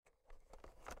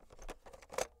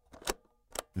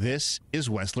This is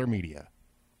Wessler Media.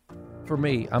 For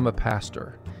me, I'm a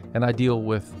pastor, and I deal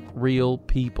with real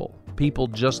people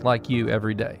just like you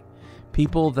every day.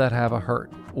 People that have a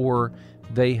hurt, or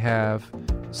they have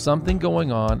something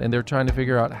going on, and they're trying to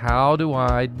figure out, how do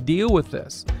I deal with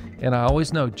this? And I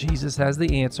always know Jesus has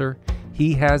the answer.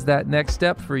 He has that next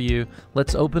step for you.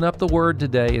 Let's open up the Word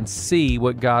today and see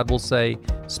what God will say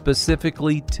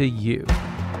specifically to you.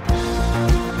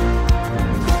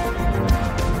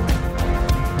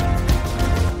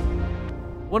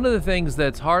 One of the things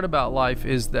that's hard about life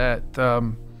is that,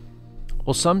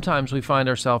 sometimes we find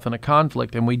ourselves in a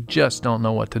conflict and we just don't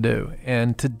know what to do.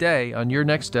 And today, on your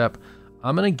next step,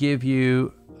 I'm going to give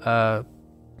you a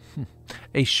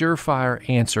surefire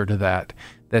answer to that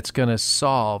that's going to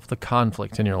solve the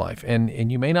conflict in your life. And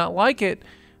you may not like it,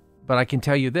 but I can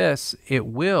tell you this, it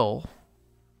will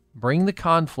bring the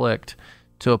conflict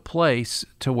to a place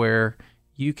to where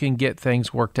you can get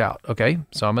things worked out. Okay?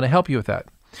 So I'm going to help you with that.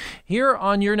 Here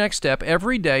on your next step,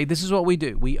 every day, this is what we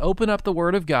do. We open up the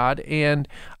Word of God, and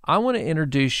I want to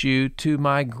introduce you to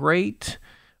my great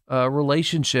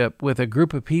relationship with a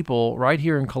group of people right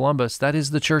here in Columbus. That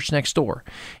is the church next door.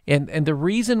 And the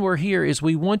reason we're here is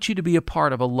we want you to be a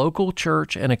part of a local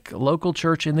church and a local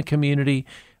church in the community.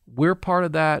 We're part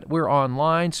of that. We're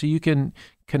online, so you can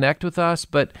connect with us,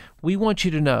 but we want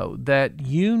you to know that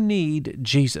you need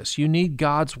Jesus. You need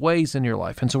God's ways in your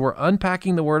life. And so we're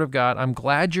unpacking the Word of God. I'm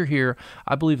glad you're here.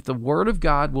 I believe the Word of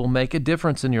God will make a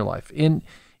difference in your life. In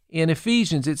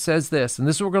Ephesians, it says this, and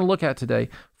this is what we're going to look at today.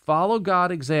 Follow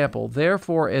God's example.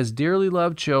 Therefore, as dearly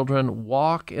loved children,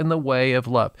 walk in the way of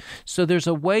love. So there's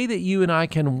a way that you and I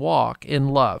can walk in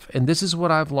love. And this is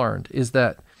what I've learned, is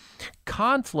that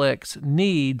conflicts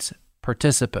needs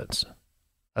participants.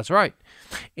 That's right.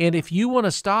 And if you want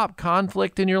to stop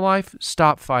conflict in your life,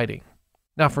 stop fighting.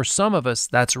 Now, for some of us,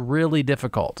 that's really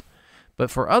difficult. But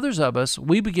for others of us,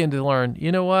 we begin to learn, you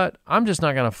know what? I'm just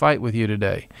not going to fight with you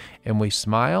today. And we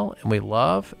smile, and we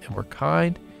love, and we're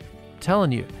kind. I'm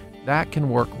telling you, that can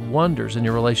work wonders in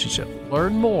your relationship.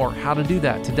 Learn more how to do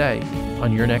that today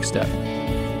on your next step.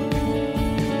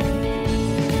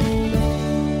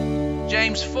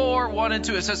 James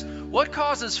 4:1-2, it says, "What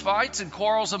causes fights and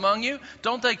quarrels among you?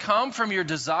 Don't they come from your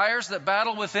desires that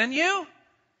battle within you?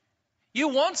 You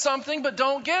want something but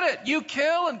don't get it. You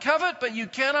kill and covet, but you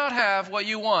cannot have what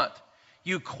you want.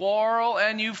 You quarrel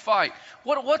and you fight."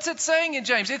 What's it saying in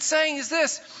James? It's saying is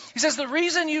this. He says the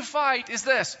reason you fight is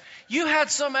this. You had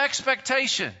some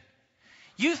expectation.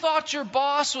 You thought your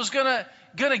boss was gonna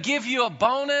give you a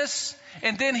bonus,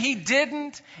 and then he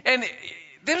didn't, and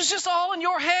it was just all in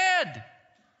your head.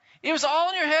 It was all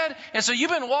in your head. And so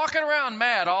you've been walking around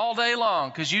mad all day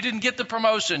long because you didn't get the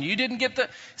promotion. You didn't get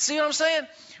see what I'm saying?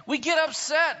 We get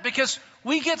upset because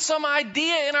we get some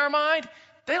idea in our mind.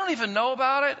 They don't even know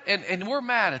about it. And we're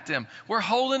mad at them. We're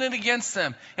holding it against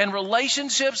them. And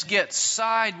relationships get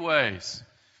sideways.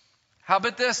 How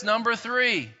about this? Number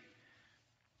 3,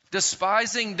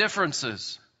 despising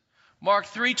differences. Mark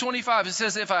 3:25, it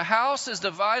says, "If a house is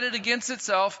divided against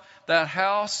itself, that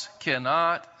house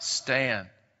cannot stand."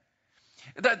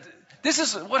 This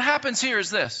is what happens here is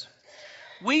this.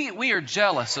 We are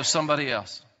jealous of somebody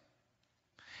else.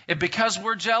 And because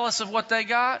we're jealous of what they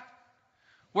got,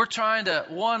 we're trying to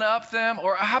one-up them.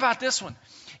 Or how about this one?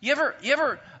 You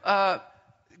ever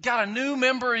got a new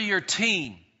member of your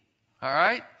team, all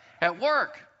right, at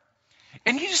work,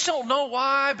 and you just don't know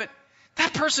why, but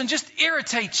that person just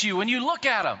irritates you when you look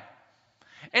at them.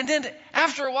 And then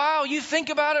after a while, you think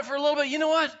about it for a little bit. You know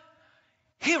what?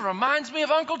 He reminds me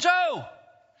of Uncle Joe.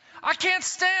 I can't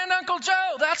stand Uncle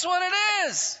Joe. That's what it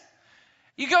is.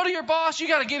 You go to your boss, you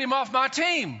got to get him off my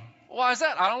team. Why is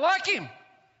that? I don't like him.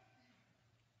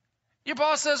 Your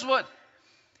boss says what?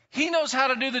 He knows how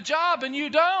to do the job and you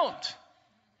don't.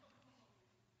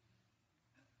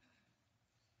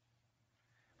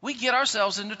 We get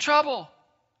ourselves into trouble.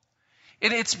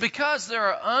 And it's because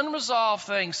there are unresolved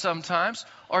things sometimes,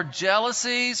 or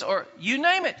jealousies, or you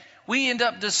name it. We end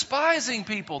up despising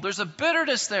people. There's a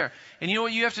bitterness there. And you know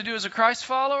what you have to do as a Christ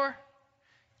follower?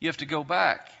 You have to go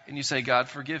back and you say, "God,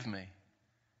 forgive me.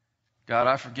 God,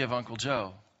 I forgive Uncle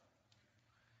Joe.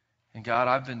 And God,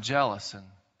 I've been jealous, and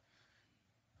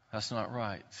that's not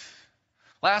right."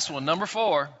 Last one, number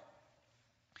 4,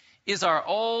 is our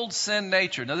old sin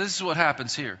nature. Now, this is what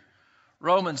happens here.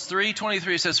 Romans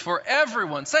 3:23 says, "For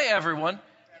everyone," say everyone,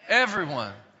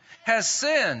 everyone has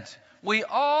sinned. We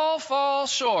all fall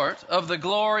short of the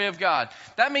glory of God.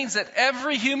 That means that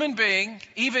every human being,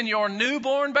 even your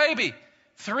newborn baby,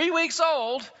 3 weeks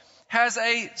old, has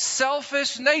a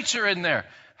selfish nature in there.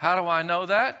 How do I know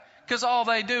that? Because all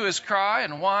they do is cry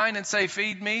and whine and say,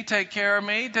 feed me, take care of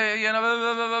me, blah,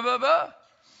 blah, blah, blah, blah.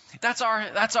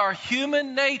 That's our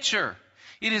human nature.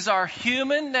 It is our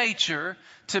human nature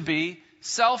to be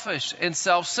selfish and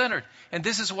self-centered. And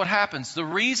this is what happens. The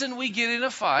reason we get in a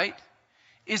fight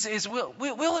is we'll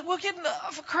get in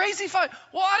a crazy fight.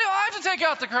 Why do I have to take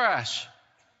out the trash?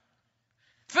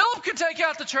 Philip could take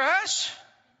out the trash.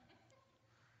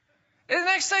 And the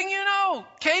next thing you know,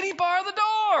 Katie barred the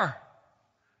door.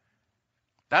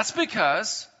 That's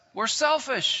because we're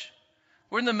selfish.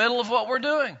 We're in the middle of what we're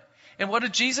doing. And what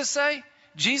did Jesus say?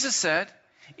 Jesus said,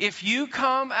 if you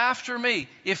come after me,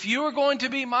 if you are going to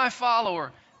be my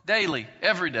follower daily,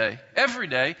 every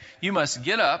day, you must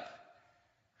get up,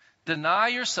 deny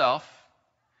yourself,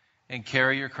 and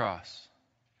carry your cross.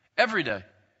 Every day.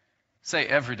 Say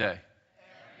every day.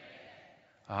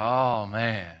 Oh,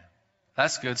 man.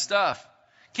 That's good stuff.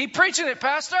 Keep preaching it,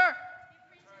 Pastor.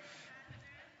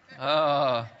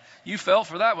 You fell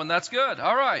for that one. That's good.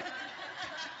 All right.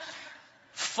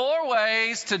 4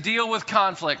 ways to deal with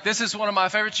conflict. This is one of my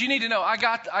favorites. You need to know, I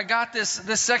got this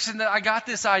section, I got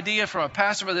this idea from a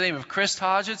pastor by the name of Chris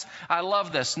Hodges. I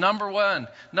love this. Number one,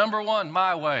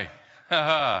 my way.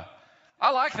 I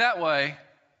like that way.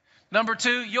 Number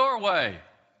 2, your way.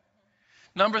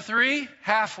 Number 3,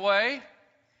 halfway.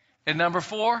 And number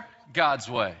 4, God's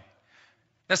way.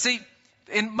 Now see,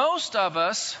 in most of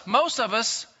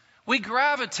us, we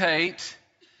gravitate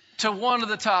to one of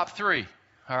the top 3.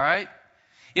 All right?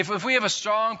 If we have a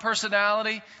strong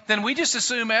personality, then we just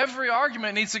assume every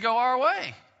argument needs to go our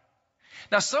way.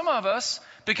 Now, some of us,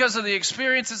 because of the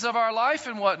experiences of our life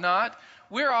and whatnot,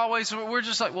 we're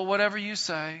just like, well, whatever you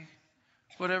say.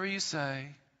 We're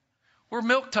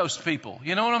milquetoast people.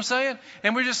 You know what I'm saying?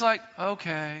 And we're just like,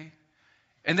 okay.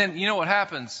 And then you know what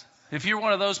happens? If you're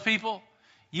one of those people,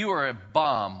 you are a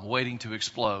bomb waiting to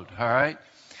explode. All right?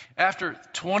 After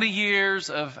 20 years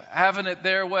of having it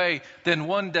their way, then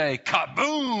one day,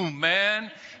 kaboom,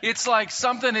 man. It's like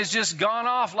something has just gone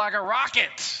off like a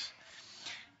rocket.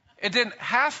 And then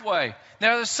halfway.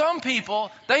 Now, there's some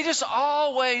people, they just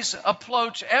always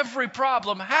approach every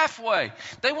problem halfway.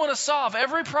 They want to solve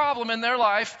every problem in their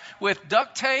life with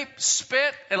duct tape,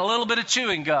 spit, and a little bit of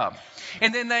chewing gum.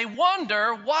 And then they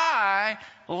wonder why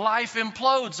life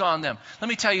implodes on them. Let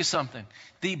me tell you something.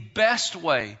 The best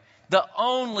way, the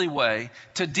only way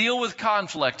to deal with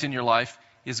conflict in your life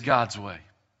is God's way.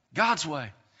 God's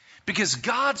way. Because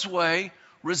God's way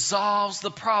resolves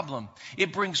the problem.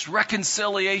 It brings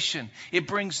reconciliation. It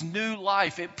brings new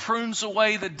life. It prunes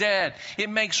away the dead. It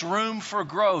makes room for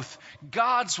growth.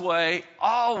 God's way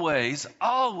always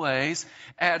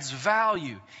adds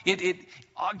value.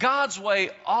 God's way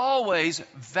always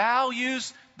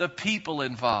values the people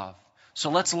involved. So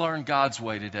let's learn God's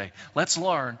way today. Let's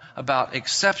learn about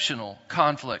exceptional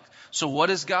conflict. So what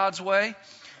is God's way?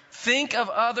 Think of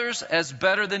others as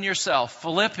better than yourself.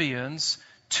 Philippians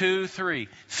 2:3.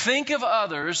 Think of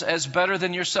others as better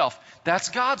than yourself. That's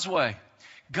God's way.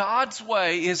 God's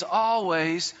way is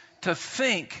always to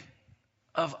think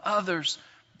of others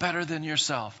better than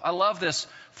yourself. I love this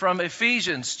from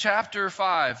Ephesians chapter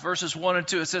 5, verses 1 and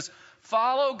 2. It says,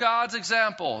 follow God's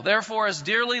example, therefore, as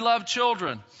dearly loved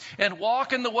children, and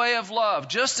walk in the way of love,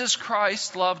 just as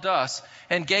Christ loved us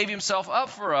and gave himself up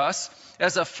for us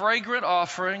as a fragrant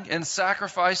offering and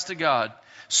sacrifice to God.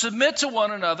 Submit to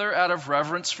one another out of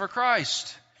reverence for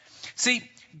Christ. See,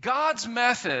 God's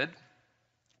method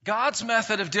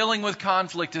of dealing with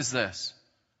conflict is this.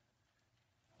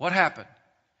 What happened?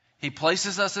 He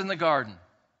places us in the garden.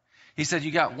 He said,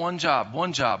 you got one job.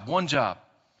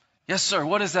 Yes, sir.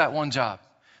 What is that one job?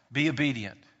 Be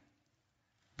obedient.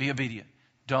 Be obedient.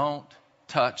 Don't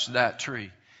touch that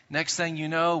tree. Next thing you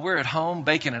know, we're at home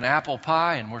baking an apple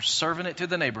pie and we're serving it to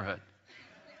the neighborhood.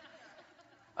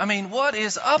 I mean, what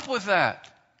is up with that?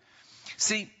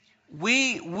 See,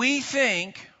 we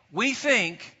think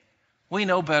we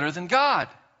know better than God.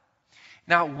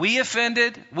 Now, we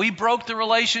offended, we broke the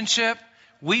relationship,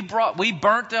 we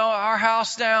burnt our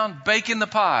house down baking the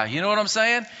pie. You know what I'm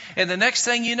saying? And the next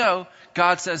thing you know,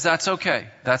 God says, that's okay.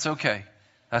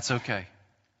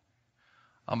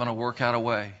 I'm going to work out a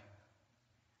way.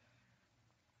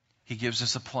 He gives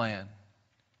us a plan.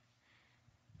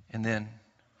 And then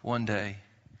one day,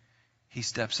 he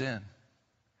steps in and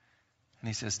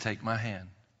he says, take my hand.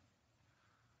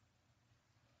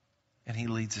 And he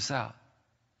leads us out.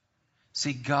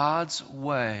 See, God's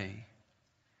way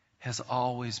has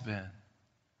always been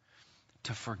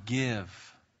to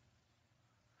forgive.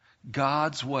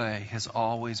 God's way has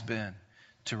always been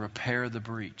to repair the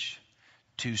breach,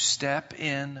 to step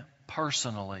in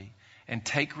personally and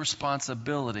take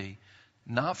responsibility,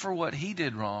 not for what he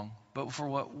did wrong, but for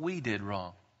what we did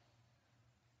wrong.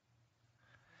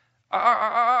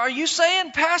 Are you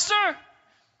saying, Pastor,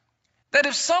 that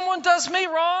if someone does me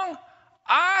wrong,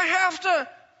 I have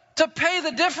to pay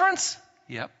the difference?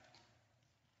 Yep.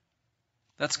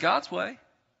 That's God's way.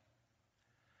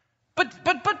 But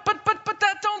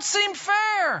that don't seem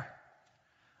fair.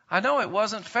 I know it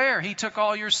wasn't fair. He took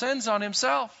all your sins on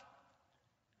himself.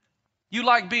 You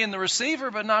like being the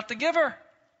receiver, but not the giver.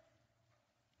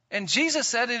 And Jesus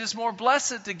said it is more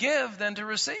blessed to give than to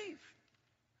receive.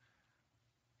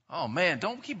 Oh man,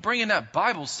 don't keep bringing that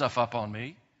Bible stuff up on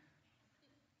me.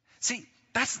 See,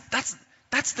 that's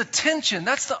the tension.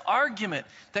 That's the argument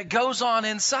that goes on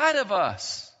inside of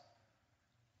us.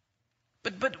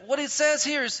 But what it says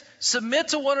here is submit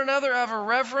to one another out of a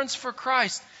reverence for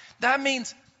Christ. That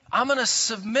means I'm going to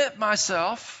submit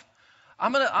myself.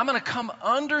 I'm going to come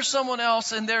under someone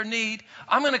else in their need.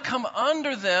 I'm going to come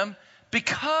under them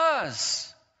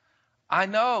because I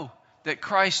know that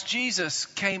Christ Jesus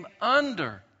came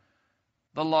under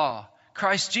the law.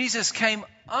 Christ Jesus came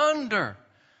under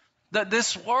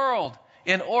this world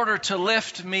in order to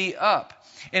lift me up.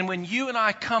 And when you and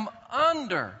I come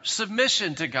under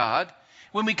submission to God,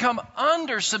 when we come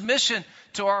under submission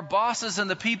to our bosses and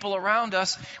the people around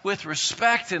us with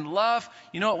respect and love,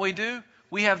 you know what we do?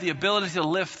 We have the ability to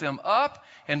lift them up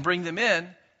and bring them in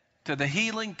to the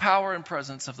healing power and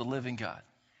presence of the living God.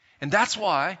 And that's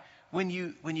why when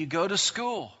you go to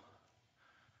school,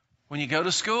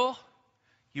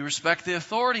 you respect the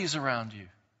authorities around you.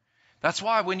 That's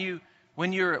why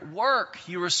when you're at work,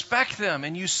 you respect them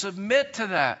and you submit to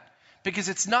that.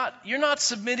 Because you're not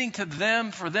submitting to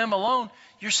them for them alone.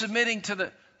 You're submitting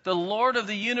to the Lord of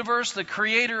the universe, the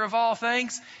creator of all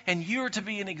things, and you're to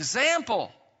be an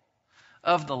example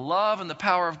of the love and the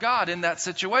power of God in that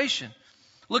situation.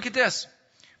 Look at this.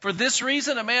 For this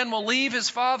reason, a man will leave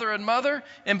his father and mother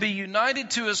and be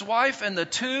united to his wife, and the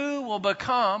two will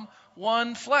become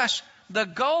one flesh. The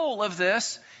goal of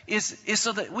this is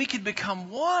so that we can become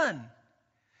one.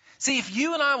 See, if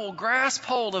you and I will grasp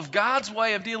hold of God's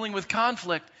way of dealing with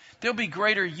conflict, there'll be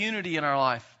greater unity in our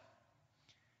life.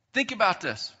 Think about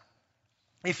this.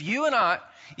 If you and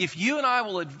I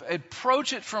will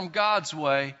approach it from God's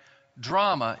way,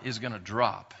 drama is going to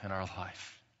drop in our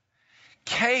life.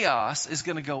 Chaos is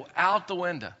going to go out the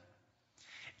window.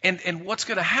 And what's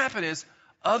going to happen is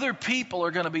other people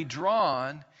are going to be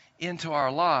drawn into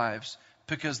our lives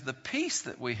because the peace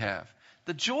that we have,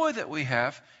 the joy that we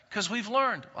have, because we've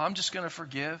learned, I'm just going to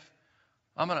forgive.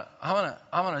 I'm going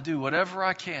to do whatever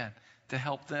I can to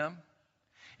help them.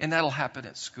 And that'll happen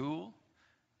at school,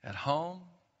 at home,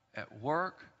 at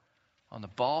work, on the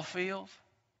ball field,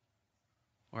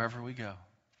 wherever we go.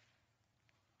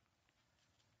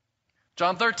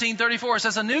 John 13:34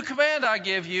 says, a new command I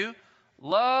give you,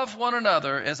 love one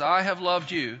another as I have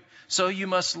loved you, so you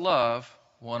must love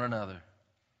one another.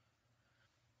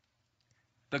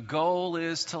 The goal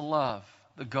is to love.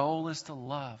 The goal is to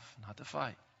love, not to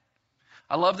fight.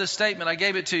 I love this statement. I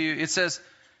gave it to you. It says,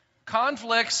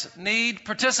 conflicts need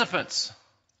participants.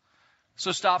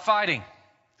 So stop fighting.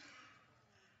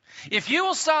 If you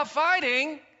will stop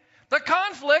fighting, the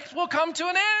conflict will come to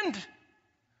an end.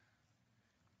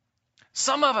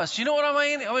 Some of us, you know what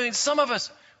I mean? I mean, some of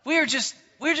us, we're just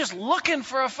looking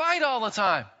for a fight all the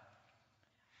time.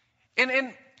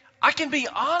 And I can be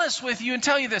honest with you and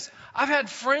tell you this. I've had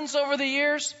friends over the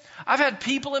years. I've had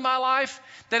people in my life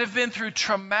that have been through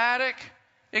traumatic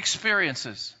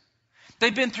experiences.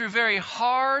 They've been through very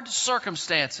hard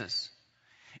circumstances.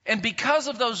 And because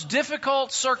of those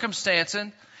difficult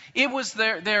circumstances, it was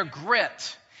their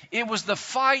grit. It was the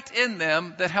fight in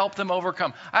them that helped them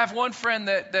overcome. I have one friend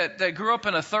that grew up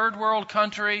in a third world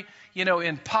country, you know,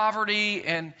 in poverty,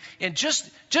 and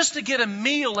just to get a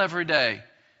meal every day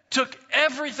took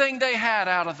everything they had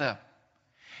out of them.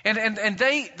 And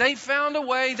they found a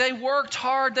way. They worked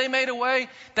hard. They made a way.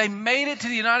 They made it to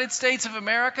the United States of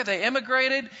America. They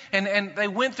immigrated and they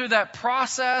went through that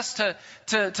process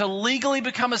to legally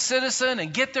become a citizen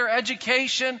and get their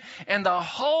education. And the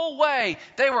whole way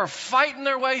they were fighting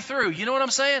their way through. You know what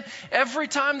I'm saying? Every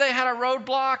time they had a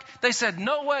roadblock, they said,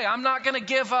 no way, I'm not going to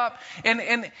give up.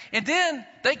 And then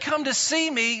they come to see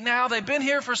me now. They've been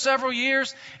here for several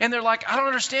years. And they're like, I don't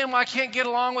understand why I can't get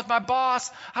along with my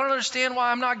boss. I don't understand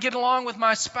why I'm not getting along with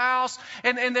my spouse.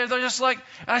 And they're just like,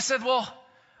 and I said, well,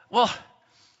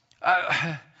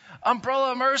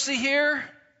 Umbrella of Mercy here,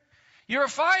 you're a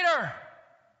fighter.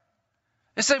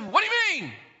 They said, what do you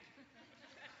mean?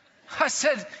 I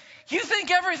said, you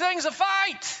think everything's a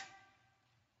fight.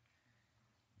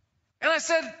 And I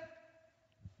said,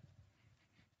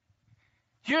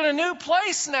 you're in a new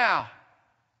place now.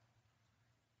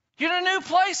 You're in a new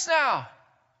place now.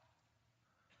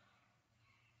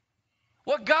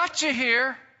 What got you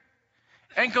here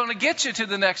ain't going to get you to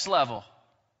the next level.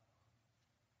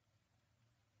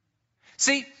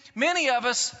 See, many of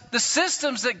us, the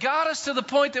systems that got us to the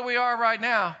point that we are right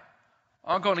now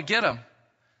aren't going to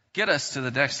get us to the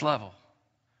next level.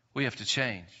 We have to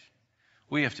change.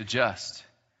 We have to adjust.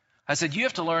 I said, you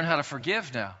have to learn how to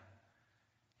forgive now.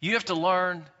 You have to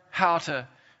learn how to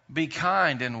be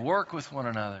kind and work with one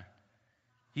another.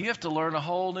 You have to learn a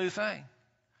whole new thing.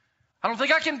 I don't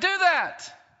think I can do that.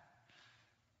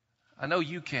 I know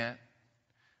you can't.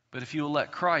 But if you will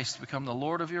let Christ become the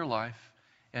Lord of your life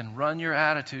and run your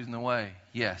attitude in the way,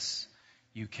 yes,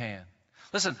 you can.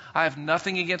 Listen, I have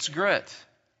nothing against grit.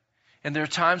 And there are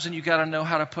times when you got to know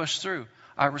how to push through.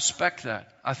 I respect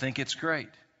that. I think it's great.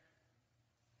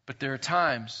 But there are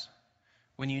times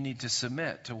when you need to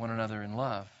submit to one another in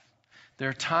love. There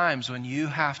are times when you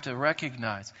have to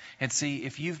recognize and see,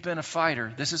 if you've been a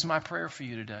fighter, this is my prayer for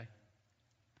you today.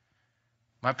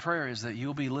 My prayer is that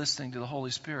you'll be listening to the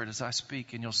Holy Spirit as I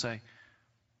speak, and you'll say,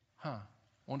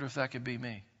 wonder if that could be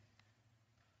me.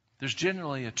 There's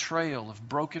generally a trail of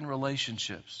broken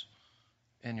relationships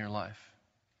in your life.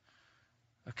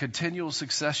 A continual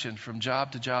succession from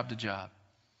job to job to job.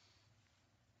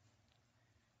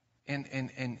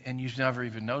 And you've never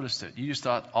even noticed it. You just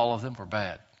thought all of them were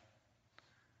bad.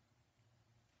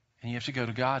 And you have to go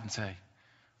to God and say,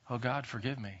 oh God,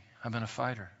 forgive me. I've been a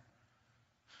fighter.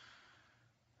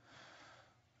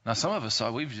 Now some of us,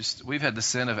 we've had the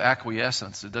sin of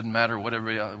acquiescence. It doesn't matter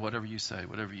whatever you say.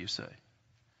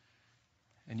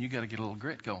 And you got to get a little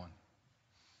grit going.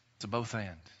 It's a both and.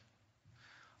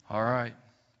 All right.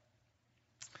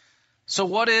 So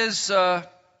what is a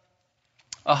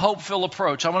hope-filled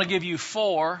approach? I'm going to give you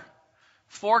four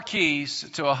keys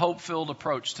to a hope-filled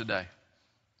approach today.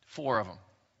 4 of them.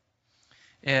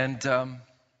 And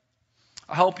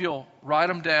I hope you'll write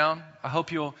them down. I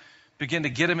hope you'll begin to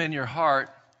get them in your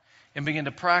heart and begin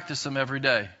to practice them every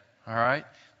day. All right?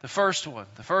 The first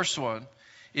one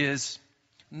is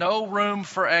no room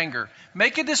for anger.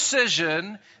 Make a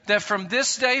decision that from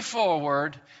this day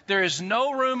forward, there is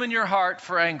no room in your heart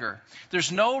for anger.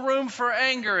 There's no room for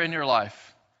anger in your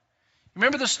life.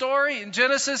 Remember the story in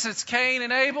Genesis? It's Cain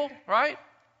and Abel, right?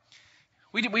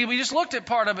 We just looked at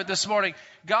part of it this morning.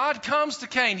 God comes to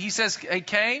Cain. He says, hey,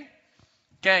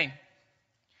 Cain,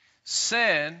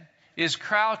 sin is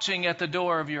crouching at the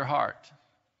door of your heart.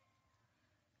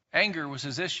 Anger was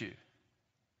his issue.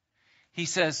 He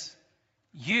says,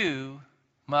 you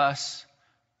must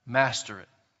master it.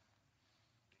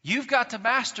 You've got to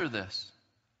master this.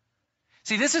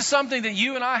 See, this is something that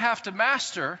you and I have to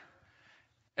master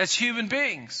as human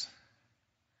beings.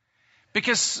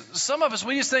 Because some of us,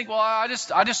 we just think, well, I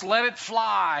just let it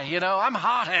fly. You know, I'm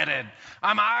hot-headed.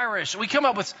 I'm Irish. We come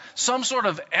up with some sort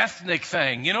of ethnic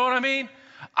thing. You know what I mean?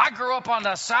 I grew up on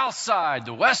the south side,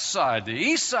 the west side, the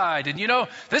east side. And, you know,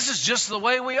 this is just the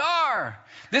way we are.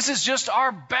 This is just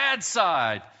our bad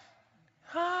side.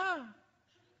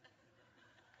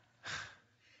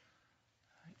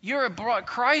 You're a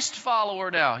Christ follower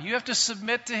now. You have to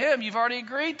submit to Him. You've already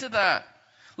agreed to that.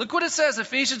 Look what it says,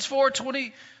 Ephesians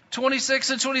 4:20.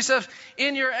 26 and 27,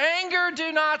 in your anger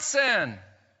do not sin.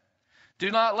 Do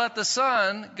not let the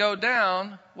sun go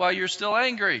down while you're still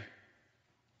angry.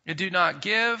 And do not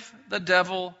give the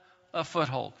devil a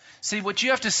foothold. See, what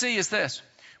you have to see is this.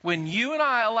 When you and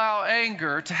I allow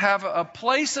anger to have a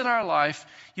place in our life,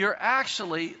 you're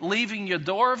actually leaving the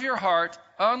door of your heart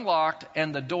unlocked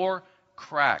and the door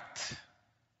cracked.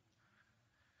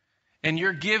 And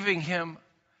you're giving him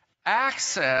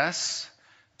access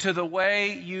to the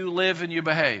way you live and you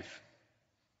behave.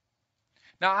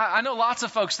 Now, I know lots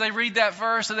of folks, they read that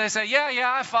verse and they say,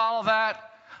 yeah, I follow that.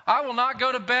 I will not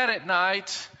go to bed at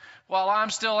night while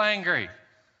I'm still angry.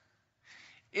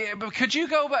 But could you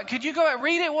go back,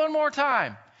 read it one more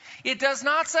time. It does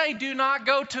not say do not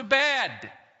go to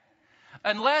bed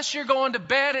unless you're going to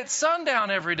bed at sundown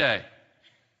every day.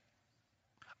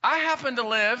 I happen to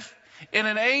live in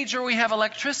an age where we have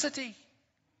electricity.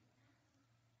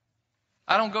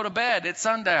 I don't go to bed at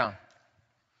sundown.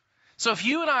 So if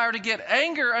you and I are to get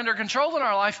anger under control in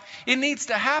our life, it needs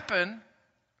to happen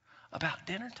about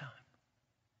dinner time.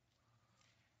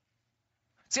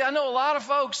 See, I know a lot of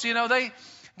folks, you know, they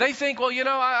think, well, you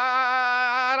know,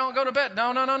 I don't go to bed.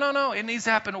 No. It needs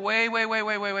to happen way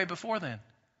before then.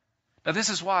 Now, this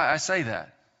is why I say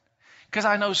that. Because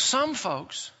I know some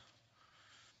folks,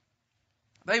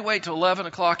 they wait till 11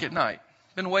 o'clock at night.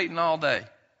 Been waiting all day.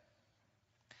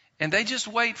 And they just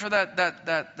wait for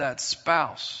that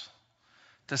spouse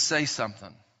to say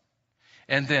something.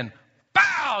 And then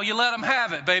Bow, you let them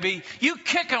have it, baby. You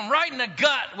kick them right in the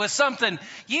gut with something.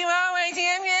 You always,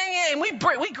 and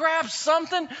we grabbed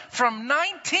something from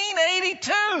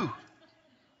 1982.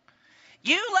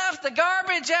 You left the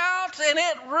garbage out and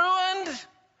it ruined.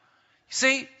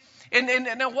 See, and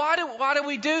now why do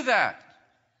we do that?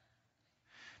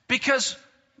 Because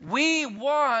we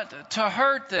want to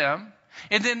hurt them.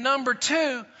 And then number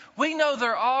two, we know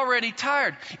they're already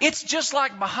tired. It's just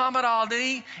like Muhammad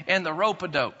Ali and the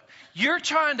rope-a-dope. You're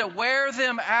trying to wear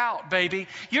them out, baby.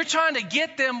 You're trying to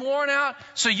get them worn out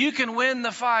so you can win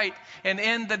the fight and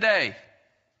end the day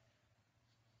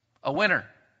a winner.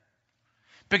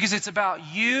 Because it's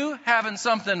about you having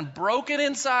something broken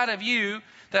inside of you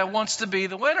that wants to be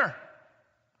the winner.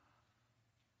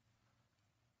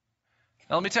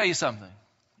 Now, let me tell you something.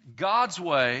 God's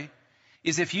way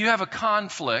is if you have a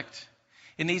conflict,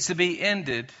 it needs to be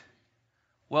ended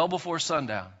well before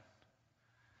sundown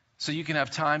so you can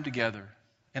have time together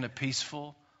in a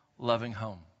peaceful, loving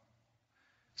home.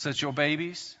 So that your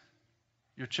babies,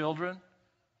 your children,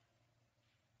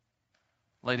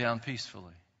 lay down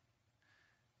peacefully.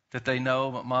 That they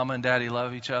know that mama and daddy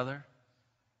love each other.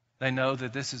 They know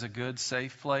that this is a good,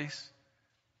 safe place.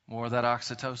 More of that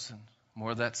oxytocin,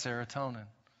 more of that serotonin.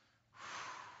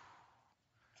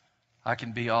 I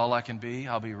can be all I can be.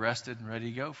 I'll be rested and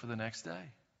ready to go for the next day.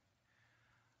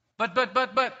 But,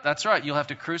 that's right. You'll have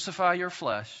to crucify your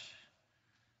flesh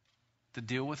to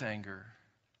deal with anger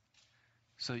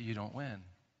so that you don't win.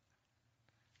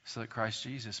 So that Christ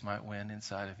Jesus might win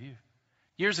inside of you.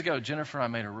 Years ago, Jennifer and I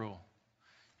made a rule.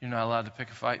 You're not allowed to pick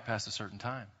a fight past a certain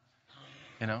time.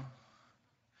 You know?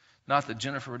 Not that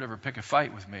Jennifer would ever pick a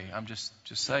fight with me. I'm just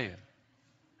saying.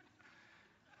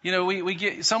 You know, we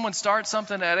get someone starts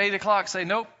something at 8 o'clock, say,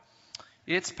 nope,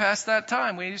 it's past that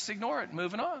time. We just ignore it,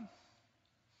 moving on.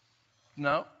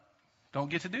 No,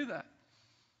 don't get to do that.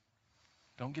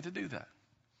 Don't get to do that.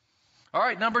 All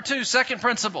right, number two, second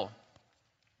principle.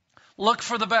 Look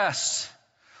for the best.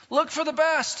 Look for the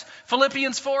best.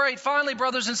 Philippians 4:8. Finally,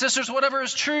 brothers and sisters, whatever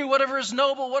is true, whatever is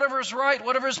noble, whatever is right,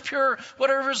 whatever is pure,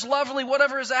 whatever is lovely,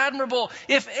 whatever is admirable,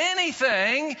 if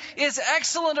anything is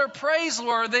excellent or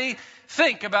praiseworthy,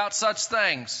 think about such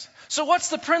things. So what's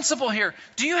the principle here?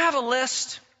 Do you have a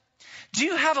list? Do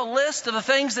you have a list of the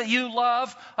things that you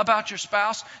love about your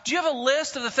spouse? Do you have a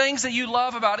list of the things that you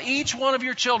love about each one of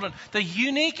your children? The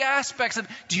unique aspects of.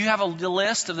 Do you have a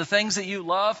list of the things that you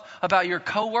love about your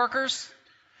coworkers?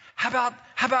 How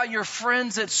about your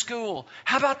friends at school?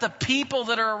 How about the people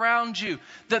that are around you?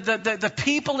 The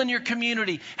people in your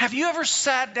community? Have you ever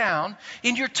sat down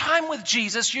in your time with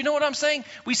Jesus? You know what I'm saying?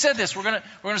 We said this. We're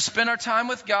gonna spend our time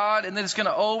with God, and then it's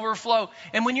gonna overflow.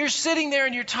 And when you're sitting there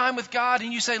in your time with God,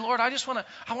 and you say, Lord, I want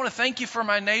to thank you for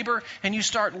my neighbor, and you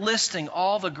start listing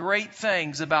all the great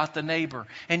things about the neighbor,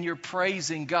 and you're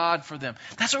praising God for them.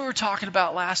 That's what we were talking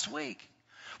about last week.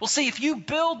 Well, see, if you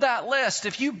build that list,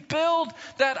 if you build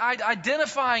that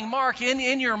identifying mark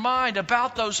in your mind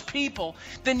about those people,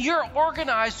 then you're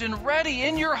organized and ready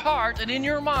in your heart and in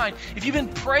your mind. If you've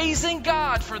been praising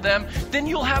God for them, then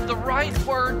you'll have the right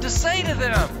word to say to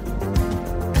them.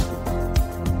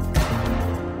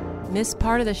 Missed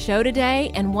part of the show today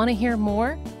and want to hear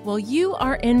more? Well, you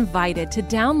are invited to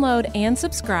download and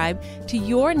subscribe to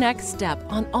Your Next Step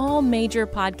on all major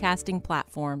podcasting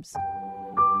platforms.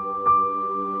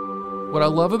 What I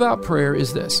love about prayer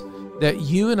is this, that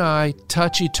you and I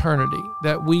touch eternity,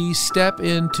 that we step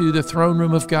into the throne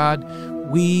room of God.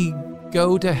 We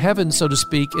go to heaven, so to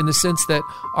speak, in the sense that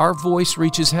our voice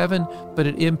reaches heaven, but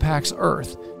it impacts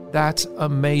earth. That's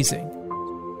amazing.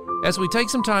 As we take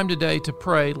some time today to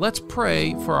pray, let's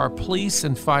pray for our police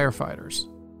and firefighters.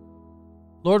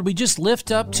 Lord, we just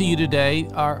lift up to you today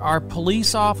our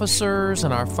police officers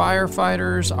and our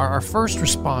firefighters, our first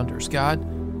responders, God.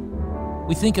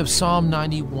 We think of Psalm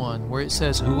 91, where it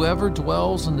says, whoever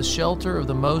dwells in the shelter of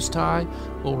the Most High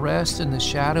will rest in the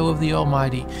shadow of the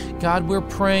Almighty. God, we're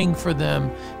praying for them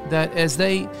that as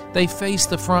they face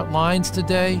the front lines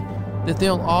today, that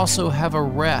they'll also have a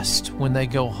rest when they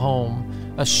go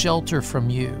home, a shelter from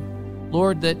you.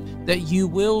 Lord, that you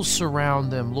will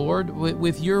surround them, Lord,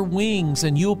 with your wings,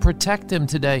 and you'll protect them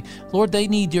today. Lord, they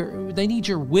need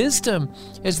your wisdom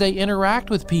as they interact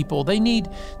with people. They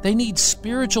need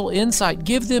spiritual insight.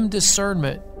 Give them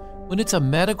discernment. When it's a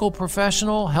medical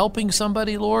professional helping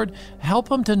somebody, Lord, help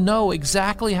them to know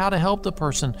exactly how to help the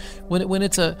person. When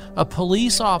it's a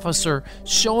police officer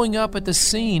showing up at the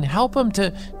scene, help them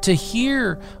to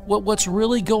hear what's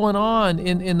really going on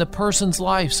in the person's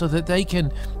life so that they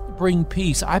can bring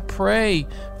peace. I pray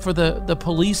for the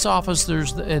police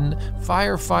officers and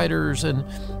firefighters and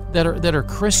that are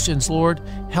Christians, Lord.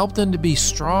 Help them to be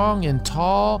strong and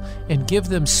tall and give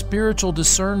them spiritual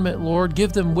discernment, Lord.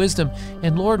 Give them wisdom.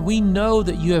 And Lord, we know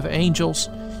that you have angels.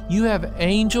 You have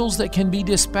angels that can be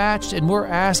dispatched, and we're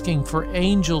asking for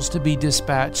angels to be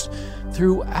dispatched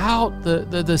throughout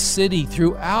the city,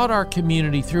 throughout our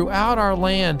community, throughout our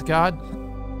land, God.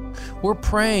 We're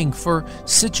praying for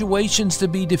situations to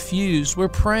be diffused. We're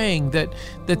praying that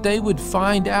they would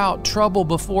find out trouble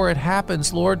before it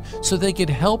happens, Lord, so they could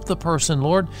help the person,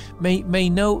 Lord. May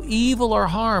no evil or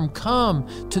harm come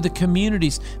to the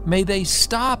communities. May they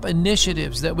stop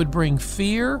initiatives that would bring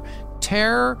fear,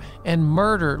 terror, and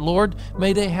murder. Lord,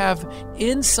 may they have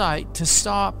insight to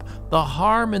stop the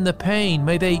harm and the pain.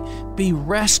 May they be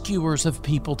rescuers of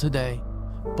people today.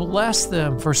 Bless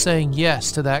them for saying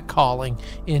yes to that calling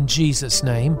in Jesus'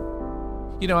 name.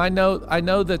 You know, I know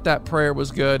that prayer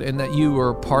was good and that you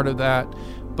were part of that,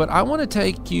 but I want to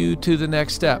take you to the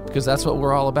next step, because that's what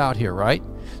we're all about here, right?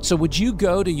 So would you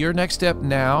go to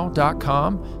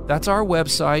yournextstepnow.com? That's our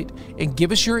website, and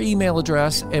give us your email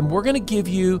address, and we're going to give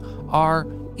you our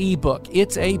ebook.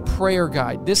 It's a prayer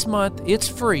guide. This month, it's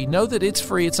free. Know that it's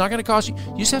free. It's not going to cost you.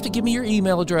 You just have to give me your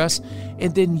email address,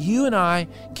 and then you and I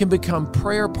can become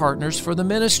prayer partners for the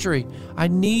ministry. I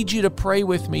need you to pray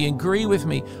with me and agree with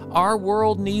me. Our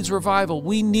world needs revival.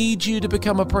 We need you to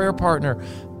become a prayer partner.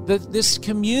 This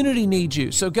community needs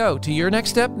you. So go to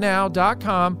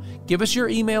yournextstepnow.com, give us your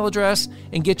email address,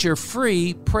 and get your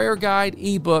free prayer guide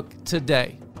ebook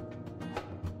today.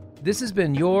 This has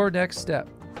been Your Next Step,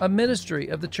 a ministry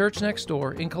of the Church Next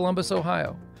Door in Columbus,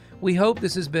 Ohio. We hope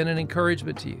this has been an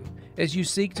encouragement to you as you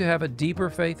seek to have a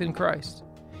deeper faith in Christ.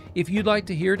 If you'd like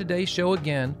to hear today's show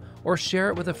again or share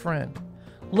it with a friend,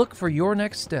 look for Your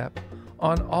Next Step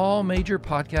on all major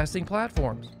podcasting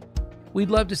platforms. We'd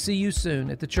love to see you soon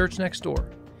at the Church Next Door.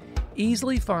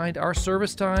 Easily find our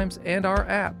service times and our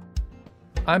app.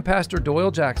 I'm Pastor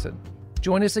Doyle Jackson.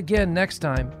 Join us again next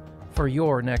time for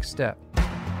Your Next Step.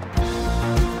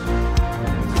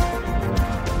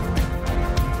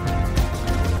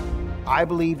 I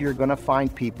believe you're going to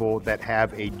find people that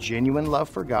have a genuine love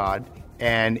for God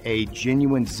and a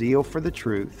genuine zeal for the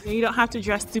truth. You don't have to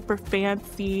dress super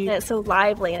fancy. It's so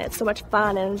lively and it's so much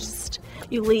fun, and just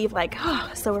you leave like,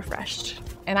 so refreshed.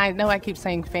 And I know I keep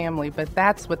saying family, but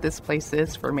that's what this place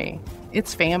is for me.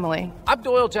 It's family. I'm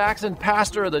Doyle Jackson,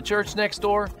 pastor of the Church Next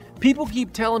Door. People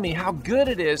keep telling me how good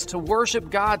it is to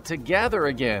worship God together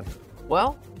again.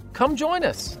 Well, come join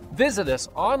us. Visit us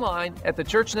online at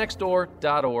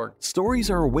thechurchnextdoor.org. Stories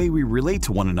are a way we relate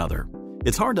to one another.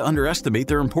 It's hard to underestimate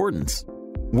their importance.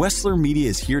 Wessler Media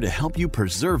is here to help you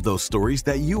preserve those stories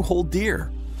that you hold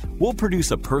dear. We'll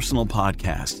produce a personal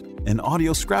podcast, an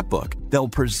audio scrapbook that will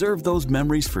preserve those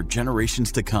memories for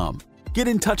generations to come. Get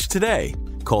in touch today.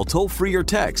 Call toll-free or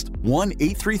text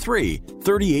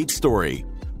 1-833-38-STORY,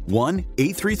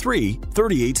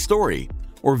 1-833-38-STORY,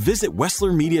 or visit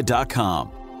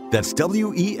WesslerMedia.com. That's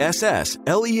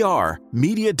WESSLER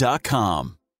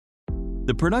Media.com.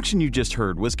 The production you just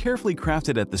heard was carefully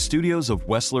crafted at the studios of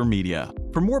Wessler Media.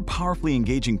 For more powerfully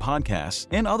engaging podcasts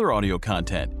and other audio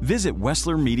content, visit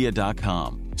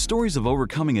WesslerMedia.com. Stories of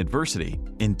overcoming adversity,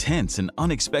 intense and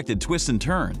unexpected twists and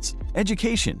turns,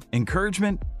 education,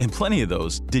 encouragement, and plenty of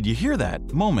those, did you hear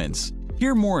that, moments.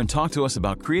 Hear more and talk to us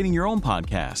about creating your own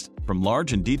podcast, from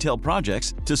large and detailed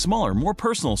projects to smaller, more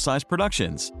personal-sized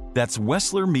productions. That's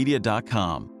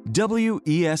WesslerMedia.com.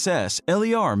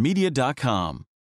 WESSLER Media.com.